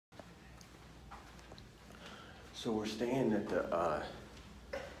So we're staying at the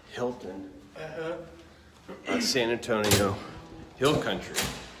Hilton, San Antonio Hill Country.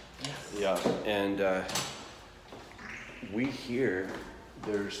 Yeah, and we hear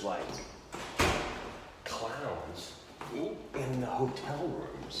there's like clowns in the hotel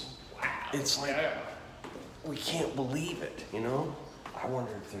rooms. Wow. It's like, we can't believe it, you know? I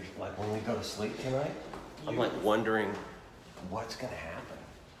wonder if there's, like, when we go to sleep tonight, I'm like wondering what's gonna happen.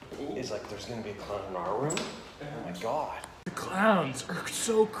 It's like there's gonna be a clown in our room? Oh my God. The clowns are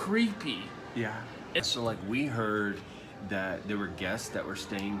so creepy. Yeah. So like we heard that there were guests that were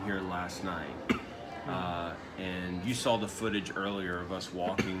staying here last night. And you saw the footage earlier of us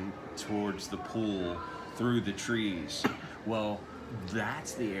walking towards the pool through the trees. Well,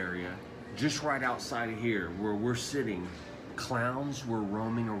 that's the area just right outside of here where we're sitting. Clowns were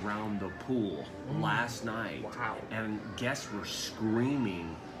roaming around the pool last night. Wow. And guests were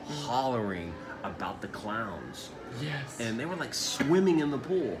screaming, hollering about the clowns. Yes. And they were like swimming in the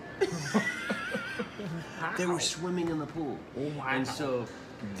pool. They were swimming in the pool. Wow. And so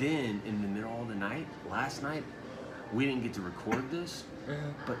then in the middle of the night, last night, we didn't get to record this,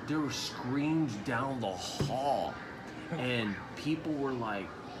 but there were screams down the hall. And people were like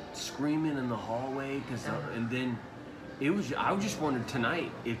screaming in the hallway, and then I was just wondering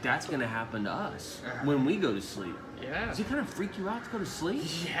tonight if that's gonna happen to us when we go to sleep. Yeah. Does it kind of freak you out to go to sleep?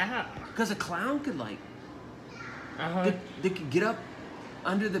 Yeah. Because a clown could like, they could get up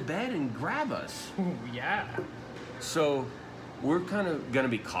under the bed and grab us. Ooh, yeah. So we're kind of gonna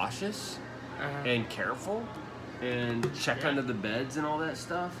be cautious and careful and check under the beds and all that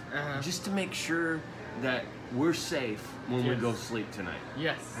stuff, just to make sure that we're safe when we go sleep tonight.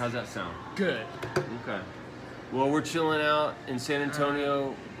 Yes. How's that sound? Good. Okay. Well, we're chilling out in San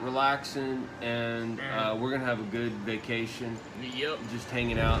Antonio, relaxing, and we're gonna have a good vacation. Yep. Just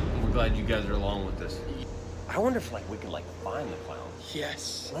hanging out, and we're glad you guys are along with us. I wonder if like we could like find the clown.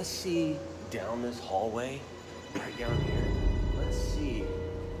 Yes. Let's see down this hallway, right down here. Let's see.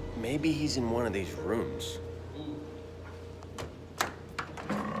 Maybe he's in one of these rooms.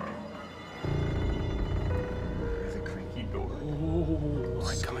 There's a creaky door. All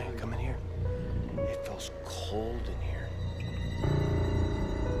right, come in here. It feels cold in here.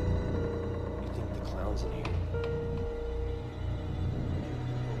 You think the clown's in here?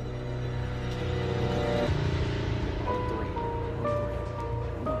 On three.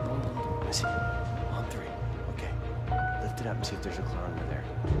 Listen, on three. Okay. Lift it up and see if there's a clown under there.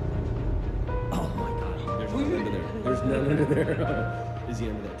 Oh my gosh. There's none under there. There's none under there. Is he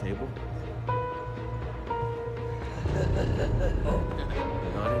under that table?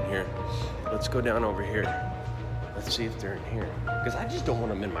 Not in here. Let's go down over here. Let's see if they're in here. Because I just don't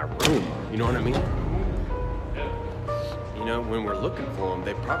want them in my room. You know what I mean? You know, when we're looking for them,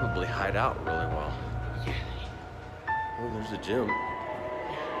 they probably hide out really well. Oh, there's a gym.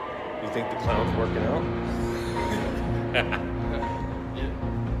 You think the clown's working out?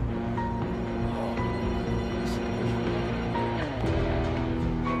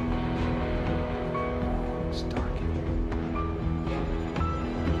 It's dark in here.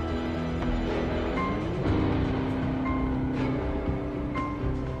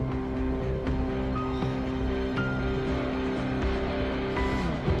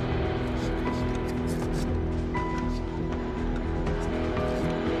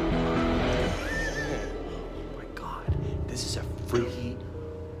 Freaky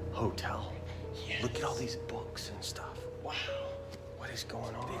hotel. Yes. Look at all these books and stuff. Wow. What is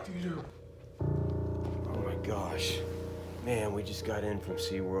going on? Oh my gosh. Man, we just got in from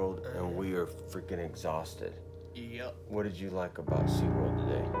SeaWorld and we are freaking exhausted. Yep. What did you like about SeaWorld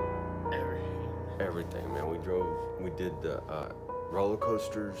today? Everything. Everything, man. We did the roller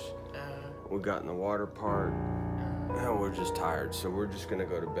coasters. We got in the water park. Now we're just tired, so we're just gonna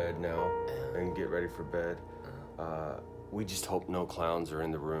go to bed now and get ready for bed. We just hope no clowns are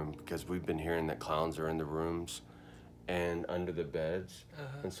in the room because we've been hearing that clowns are in the rooms and under the beds.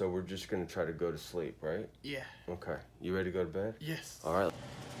 And so we're just gonna try to go to sleep, right? Yeah. Okay. You ready to go to bed? Yes. All right.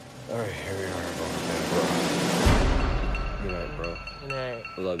 All right, here we are, bro. Good night, bro. Good night.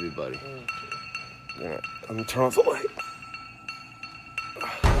 I love you, buddy. Thank you. Good night. I'm gonna turn off the light.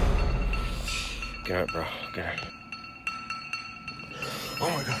 Good night, bro. Good night. Oh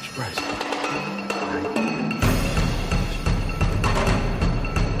my gosh, Bryce.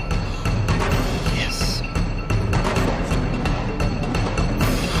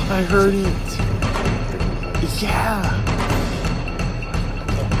 I heard it. Yeah.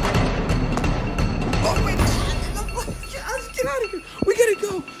 Oh my God. Get out of here. We gotta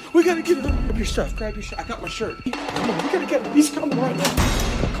go. We gotta get out. Grab your stuff. Grab your stuff. I got my shirt. Come on, we gotta get him. He's coming right now.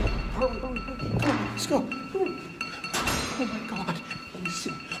 Come on. Hurry. Come on, let's go. Come on.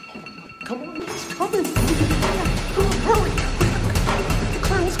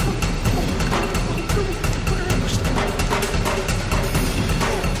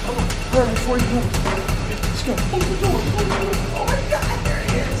 Hurry before you go. Let's go. Open the door. Oh my God, there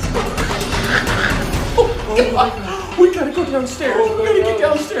he is. Oh my God. We gotta go downstairs. We gotta get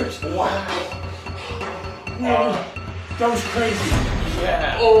downstairs. Wow. That was crazy.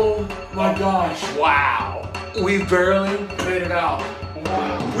 Yeah. Oh my gosh. Wow. We barely made it out.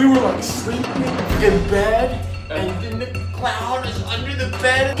 Wow. We were like sleeping in bed, and then the clown is under the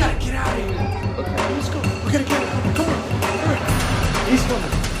bed. We gotta get out of here. Okay, let's go. We gotta get out. Come on. Hurry. He's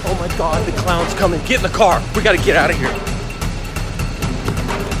coming. Oh my God, the clown's coming. Get in the car. We gotta get out of here.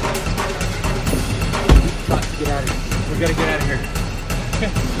 We've got to get out of here. We gotta get out of here.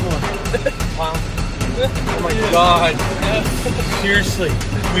 Come on. Clown. Oh my God. Seriously.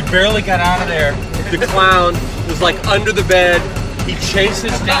 We barely got out of there. The clown was like under the bed. He chased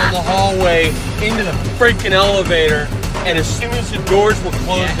us down the hallway into the freaking elevator. And as soon as the doors were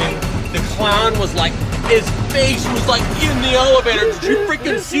closing, the clown was like, his face was like in the elevator. Did you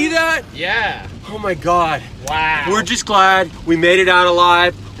freaking see that? Yeah. Oh my God. Wow. We're just glad we made it out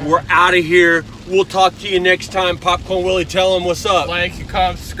alive. We're out of here. We'll talk to you next time. Popcorn Willie, tell them what's up. Like and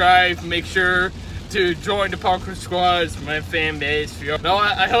comment, subscribe, make sure to join the Popcorn Squad. It's my fan base. No,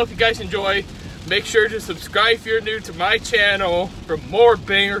 I hope you guys enjoy. Make sure to subscribe if you're new to my channel for more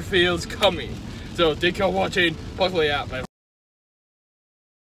banger fields coming. So thank y'all for watching. Popcorn out, man.